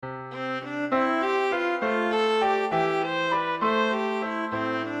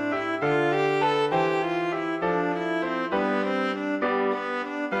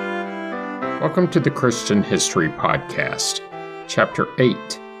Welcome to the Christian History Podcast, Chapter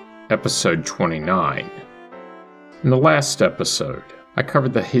 8, Episode 29. In the last episode, I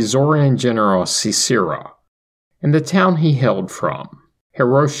covered the Israelite General Sisera and the town he hailed from,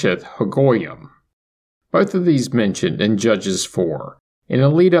 Harosheth Hagoyim. Both of these mentioned in Judges 4, in a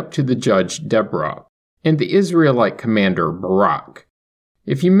lead-up to the judge Deborah and the Israelite commander Barak.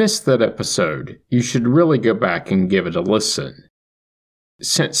 If you missed that episode, you should really go back and give it a listen.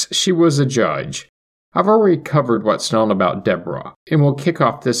 Since she was a judge, I've already covered what's known about Deborah, and we'll kick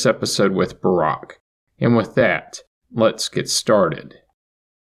off this episode with Barak. And with that, let's get started.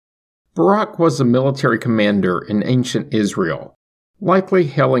 Barak was a military commander in ancient Israel, likely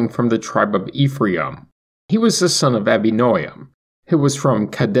hailing from the tribe of Ephraim. He was the son of Abinoam, who was from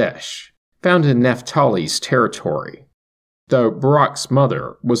Kadesh, found in Naphtali's territory, though Barak's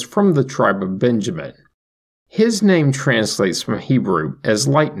mother was from the tribe of Benjamin. His name translates from Hebrew as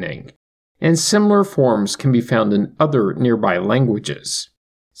lightning, and similar forms can be found in other nearby languages,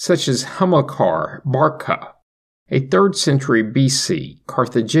 such as Hamilcar Barca, a 3rd century BC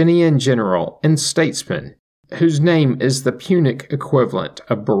Carthaginian general and statesman whose name is the Punic equivalent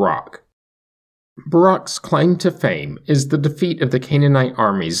of Barak. Barak's claim to fame is the defeat of the Canaanite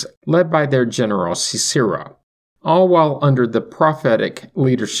armies led by their general Sisera, all while under the prophetic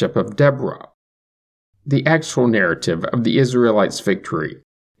leadership of Deborah. The actual narrative of the Israelites' victory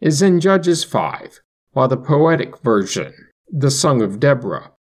is in Judges 5, while the poetic version, the Song of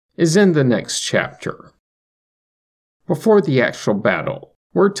Deborah, is in the next chapter. Before the actual battle,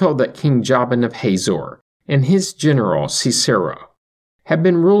 we're told that King Jabin of Hazor and his general Sisera had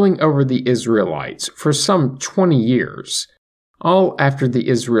been ruling over the Israelites for some 20 years, all after the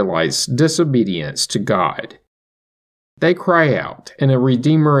Israelites' disobedience to God. They cry out, and a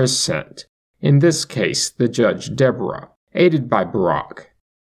Redeemer is sent, in this case the judge Deborah, aided by Barak.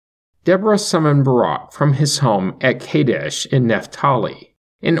 Deborah summoned Barak from his home at Kadesh in Naphtali,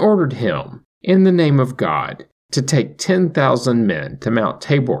 and ordered him, in the name of God, to take 10,000 men to Mount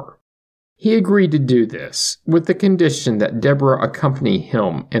Tabor. He agreed to do this, with the condition that Deborah accompany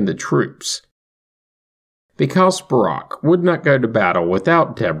him and the troops. Because Barak would not go to battle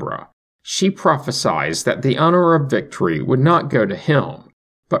without Deborah, she prophesied that the honor of victory would not go to him,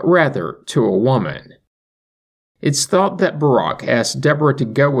 but rather to a woman. It's thought that Barak asked Deborah to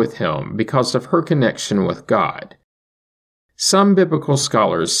go with him because of her connection with God. Some biblical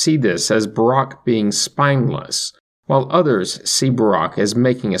scholars see this as Barak being spineless, while others see Barak as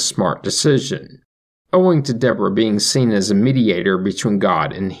making a smart decision, owing to Deborah being seen as a mediator between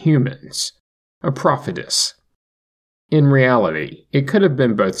God and humans, a prophetess. In reality, it could have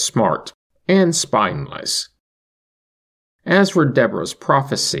been both smart and spineless. As for Deborah's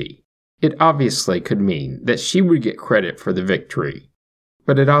prophecy, it obviously could mean that she would get credit for the victory,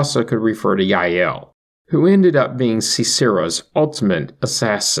 but it also could refer to Jael, who ended up being Sisera's ultimate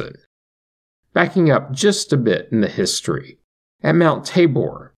assassin. Backing up just a bit in the history, at Mount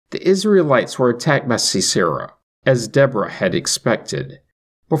Tabor, the Israelites were attacked by Sisera, as Deborah had expected.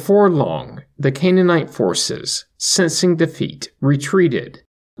 Before long, the Canaanite forces, sensing defeat, retreated,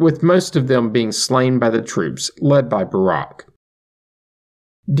 with most of them being slain by the troops led by Barak.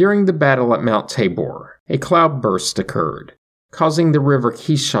 During the battle at Mount Tabor, a cloudburst occurred, causing the river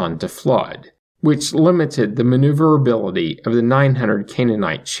Kishon to flood, which limited the maneuverability of the 900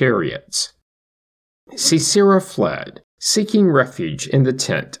 Canaanite chariots. Sisera fled, seeking refuge in the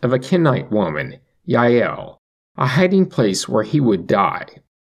tent of a Kenite woman, Jael, a hiding place where he would die,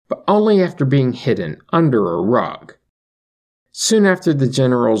 but only after being hidden under a rug. Soon after the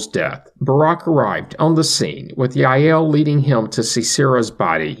general's death, Barak arrived on the scene with Jael leading him to Sisera's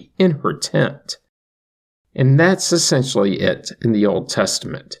body in her tent. And that's essentially it in the Old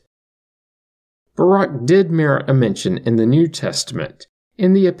Testament. Barak did merit a mention in the New Testament,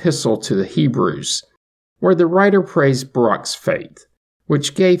 in the Epistle to the Hebrews, where the writer praised Barak's faith,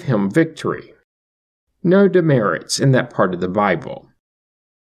 which gave him victory. No demerits in that part of the Bible.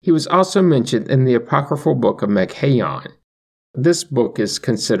 He was also mentioned in the apocryphal book of Micaiah. This book is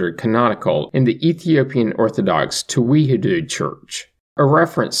considered canonical in the Ethiopian Orthodox Tewahedo Church, a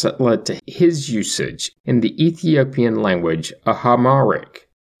reference that led to his usage in the Ethiopian language Amharic,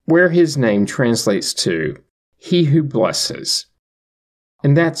 where his name translates to, "He who blesses."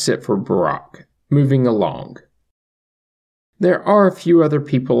 And that's it for Barak. Moving along. There are a few other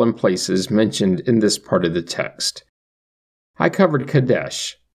people and places mentioned in this part of the text. I covered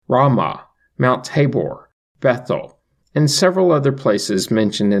Kadesh, Ramah, Mount Tabor, Bethel, and several other places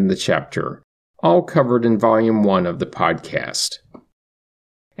mentioned in the chapter, all covered in Volume 1 of the podcast.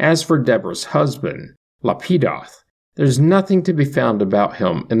 As for Deborah's husband, Lapidoth, There's nothing to be found about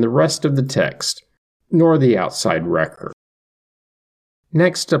him in the rest of the text, nor the outside record.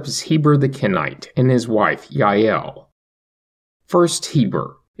 Next up is Heber the Kenite and his wife Jael. First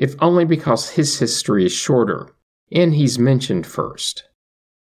Heber, if only because his history is shorter, and he's mentioned first.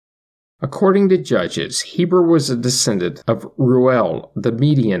 According to Judges, Heber was a descendant of Reuel the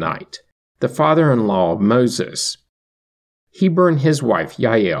Midianite, the father-in-law of Moses. Heber and his wife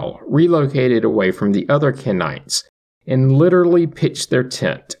Jael relocated away from the other Kenites and literally pitched their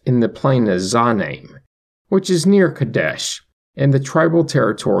tent in the plain of Zaanaim, which is near Kadesh, in the tribal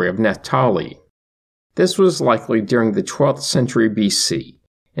territory of Naphtali. This was likely during the 12th century BC,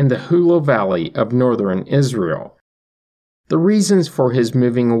 in the Hula Valley of northern Israel. The reasons for his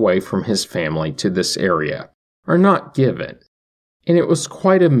moving away from his family to this area are not given, and it was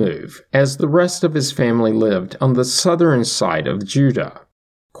quite a move, as the rest of his family lived on the southern side of Judah,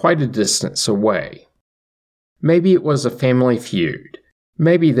 quite a distance away. Maybe it was a family feud,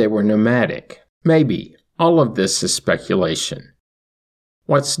 maybe they were nomadic, maybe all of this is speculation.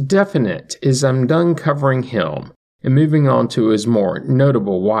 What's definite is I'm done covering him and moving on to his more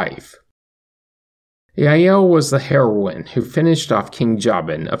notable wife. Jael was the heroine who finished off King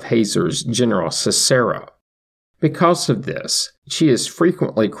Jabin of Hazor's general Sisera. Because of this, she is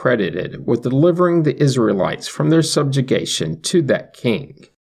frequently credited with delivering the Israelites from their subjugation to that king,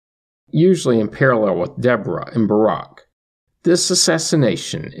 usually in parallel with Deborah and Barak. This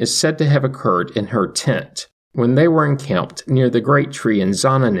assassination is said to have occurred in her tent when they were encamped near the great tree in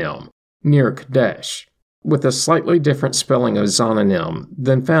Zaanaim, near Kadesh, with a slightly different spelling of Zaanaim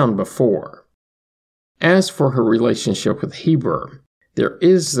than found before. As for her relationship with Heber, there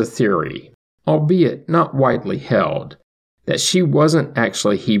is the theory, albeit not widely held, that she wasn't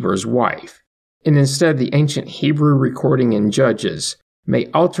actually Heber's wife, and instead the ancient Hebrew recording in Judges may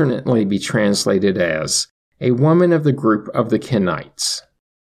alternately be translated as a woman of the group of the Kenites.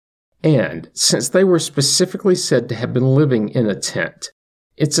 And, since they were specifically said to have been living in a tent,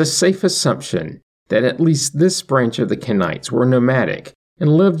 it's a safe assumption that at least this branch of the Kenites were nomadic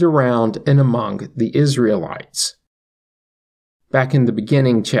and lived around and among the Israelites. Back in the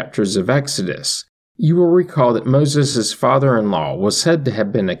beginning chapters of Exodus, you will recall that Moses' father-in-law was said to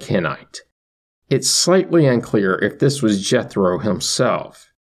have been a Kenite. It's slightly unclear if this was Jethro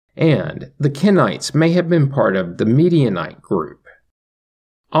himself, and the Kenites may have been part of the Midianite group.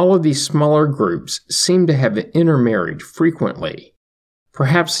 All of these smaller groups seem to have intermarried frequently,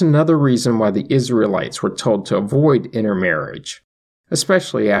 perhaps another reason why the Israelites were told to avoid intermarriage,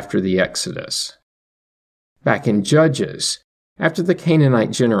 especially after the Exodus. Back in Judges, after the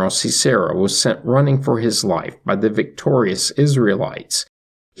Canaanite general Sisera was sent running for his life by the victorious Israelites,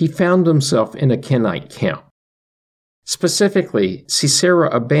 he found himself in a Kenite camp. Specifically, Sisera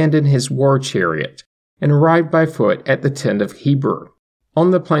abandoned his war chariot and arrived by foot at the tent of Heber,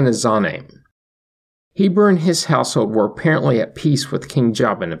 on the plain of Zaanaim. Heber and his household were apparently at peace with King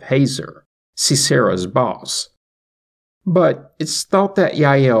Jabin of Hazor, Sisera's boss. But it's thought that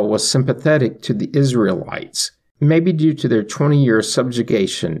Jael was sympathetic to the Israelites, maybe due to their 20-year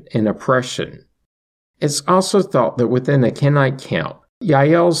subjugation and oppression. It's also thought that within a Kenite camp,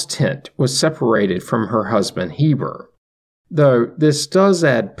 Jael's tent was separated from her husband Heber, though this does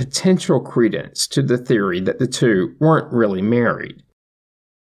add potential credence to the theory that the two weren't really married.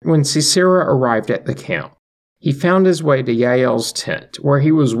 When Sisera arrived at the camp, he found his way to Jael's tent, where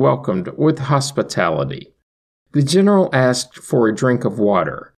he was welcomed with hospitality. The general asked for a drink of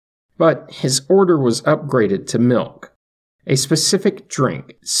water, but his order was upgraded to milk, a specific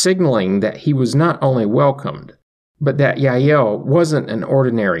drink signaling that he was not only welcomed, but that Jael wasn't an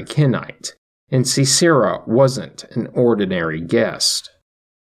ordinary Kenite, and Sisera wasn't an ordinary guest.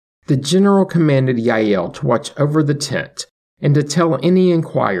 The general commanded Jael to watch over the tent and to tell any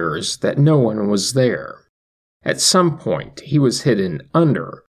inquirers that no one was there. At some point, he was hidden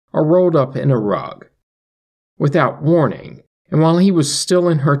under or rolled up in a rug. Without warning, and while he was still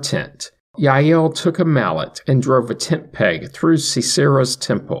in her tent, Jael took a mallet and drove a tent peg through Sisera's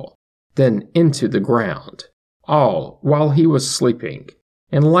temple, then into the ground, all while he was sleeping,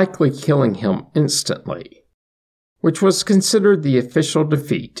 and likely killing him instantly, which was considered the official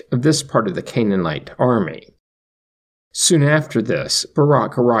defeat of this part of the Canaanite army. Soon after this,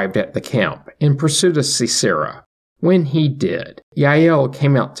 Barak arrived at the camp in pursuit of Sisera. When he did, Jael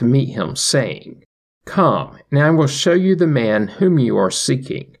came out to meet him, saying, "Come, and I will show you the man whom you are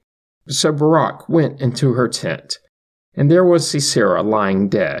seeking." So Barak went into her tent, and there was Sisera lying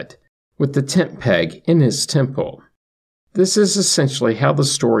dead, with the tent peg in his temple. This is essentially how the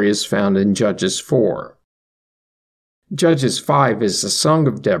story is found in Judges 4. Judges 5 is the Song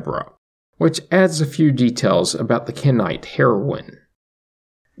of Deborah, which adds a few details about the Kenite heroine.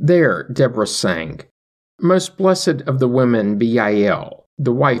 There, Deborah sang, "Most blessed of the women be Jael,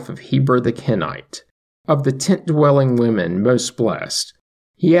 the wife of Heber the Kenite. Of the tent-dwelling women most blessed.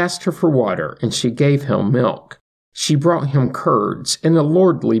 He asked her for water, and she gave him milk. She brought him curds in a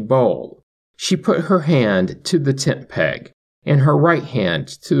lordly bowl. She put her hand to the tent peg, and her right hand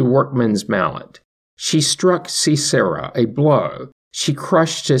to the workman's mallet. She struck Sisera a blow. She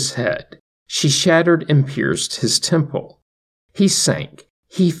crushed his head. She shattered and pierced his temple. He sank.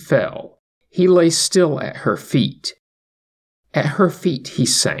 He fell. He lay still at her feet. At her feet he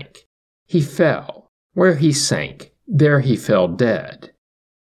sank. He fell. Where he sank, there he fell dead."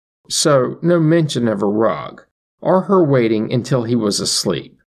 So, no mention of a rug, or her waiting until he was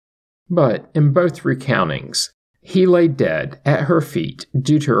asleep. But, in both recountings, he lay dead at her feet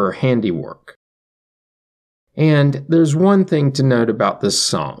due to her handiwork. And there's one thing to note about this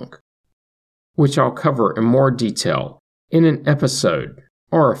song, which I'll cover in more detail in an episode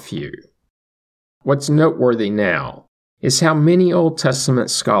or a few. What's noteworthy now is how many Old Testament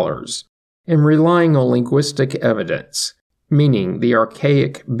scholars, in relying on linguistic evidence, meaning the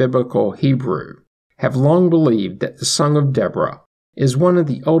archaic biblical Hebrew, have long believed that the Song of Deborah is one of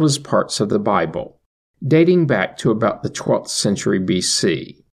the oldest parts of the Bible, dating back to about the 12th century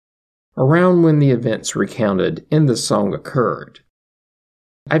BC, around when the events recounted in the song occurred.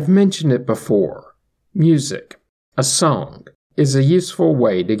 I've mentioned it before. Music, a song, is a useful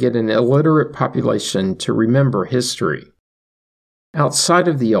way to get an illiterate population to remember history. Outside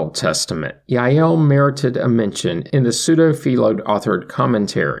of the Old Testament, Jael merited a mention in the pseudo-Philode-authored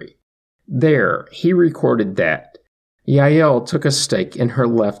commentary. There, he recorded that Jael took a stake in her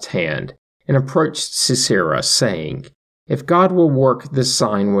left hand and approached Sisera, saying, "If God will work this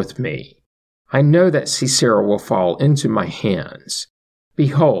sign with me, I know that Sisera will fall into my hands.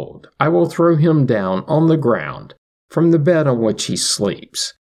 Behold, I will throw him down on the ground from the bed on which he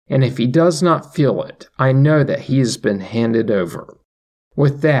sleeps, and if he does not feel it, I know that he has been handed over."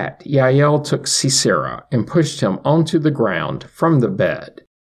 With that, Jael took Sisera and pushed him onto the ground from the bed.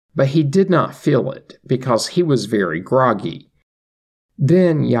 But he did not feel it, because he was very groggy.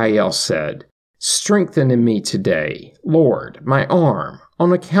 Then Jael said, "Strengthen in me today, Lord, my arm,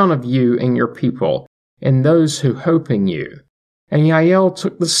 on account of you and your people, and those who hope in you." And Jael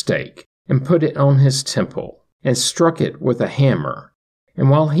took the stake and put it on his temple, and struck it with a hammer. And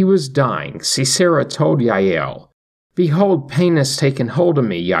while he was dying, Sisera told Jael, "Behold, pain has taken hold of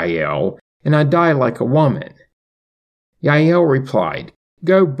me, Jael, and I die like a woman." Jael replied,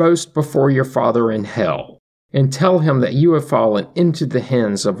 "Go boast before your father in hell, and tell him that you have fallen into the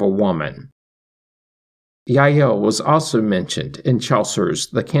hands of a woman." Jael was also mentioned in Chaucer's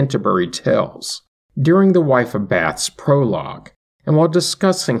The Canterbury Tales, during the Wife of Bath's prologue, and while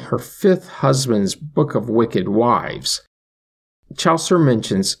discussing her fifth husband's Book of Wicked Wives. Chaucer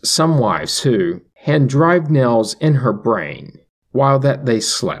mentions some wives who had drive nails in her brain, while that they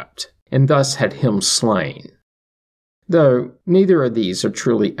slept, and thus had him slain. Though neither of these are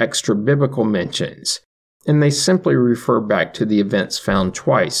truly extra-biblical mentions, and they simply refer back to the events found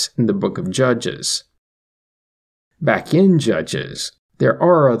twice in the book of Judges. Back in Judges, there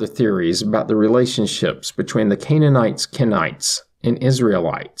are other theories about the relationships between the Canaanites, Kenites, and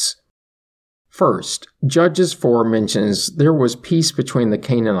Israelites. First, Judges 4 mentions there was peace between the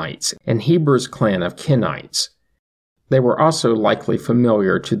Canaanites and Heber's clan of Kenites. They were also likely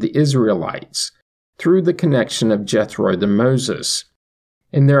familiar to the Israelites through the connection of Jethro to Moses,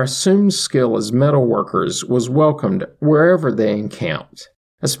 and their assumed skill as metal workers was welcomed wherever they encamped,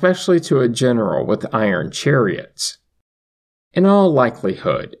 especially to a general with iron chariots. In all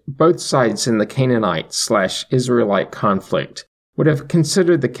likelihood, both sides in the Canaanite/Israelite conflict would have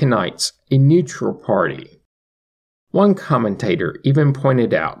considered the Kenites a neutral party. One commentator even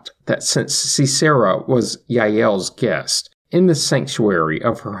pointed out that since Sisera was Jael's guest in the sanctuary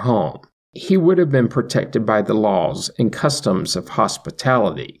of her home, he would have been protected by the laws and customs of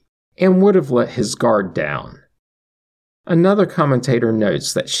hospitality, and would have let his guard down. Another commentator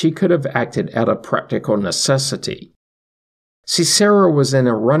notes that she could have acted out of practical necessity. Sisera was in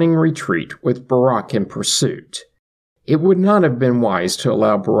a running retreat with Barak in pursuit. It would not have been wise to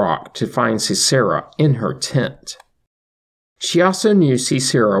allow Barak to find Sisera in her tent. She also knew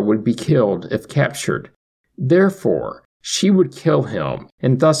Sisera would be killed if captured. Therefore, she would kill him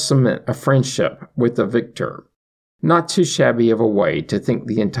and thus cement a friendship with the victor. Not too shabby of a way to think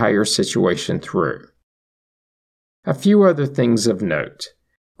the entire situation through. A few other things of note.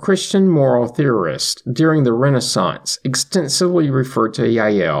 Christian moral theorists during the Renaissance extensively referred to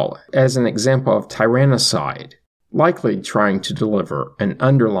Jael as an example of tyrannicide, likely trying to deliver an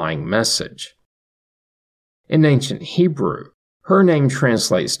underlying message. In ancient Hebrew, her name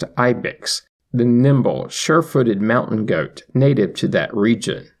translates to ibex, the nimble, sure-footed mountain goat native to that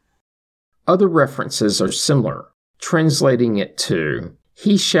region. Other references are similar, translating it to,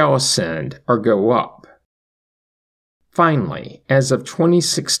 he shall ascend or go up. Finally, as of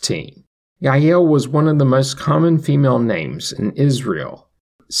 2016, Jael was one of the most common female names in Israel,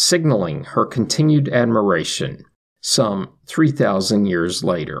 signaling her continued admiration some 3,000 years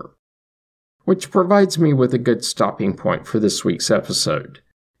later. Which provides me with a good stopping point for this week's episode.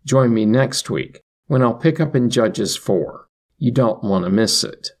 Join me next week when I'll pick up in Judges 4. You don't want to miss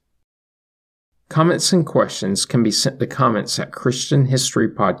it. Comments and questions can be sent to comments at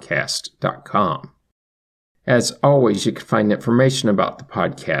christianhistorypodcast.com. As always, you can find information about the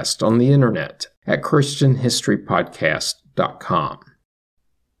podcast on the internet at christianhistorypodcast.com.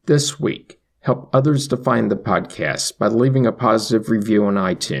 This week, help others to find the podcast by leaving a positive review on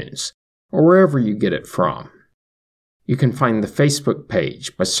iTunes or wherever you get it from. You can find the Facebook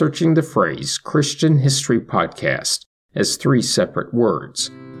page by searching the phrase Christian History Podcast as 3 separate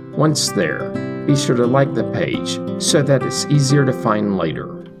words. Once there, be sure to like the page so that it's easier to find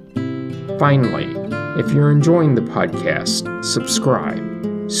later. Finally, if you're enjoying the podcast,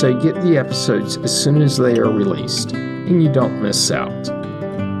 subscribe so you get the episodes as soon as they are released and you don't miss out.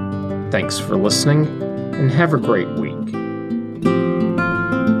 Thanks for listening and have a great week.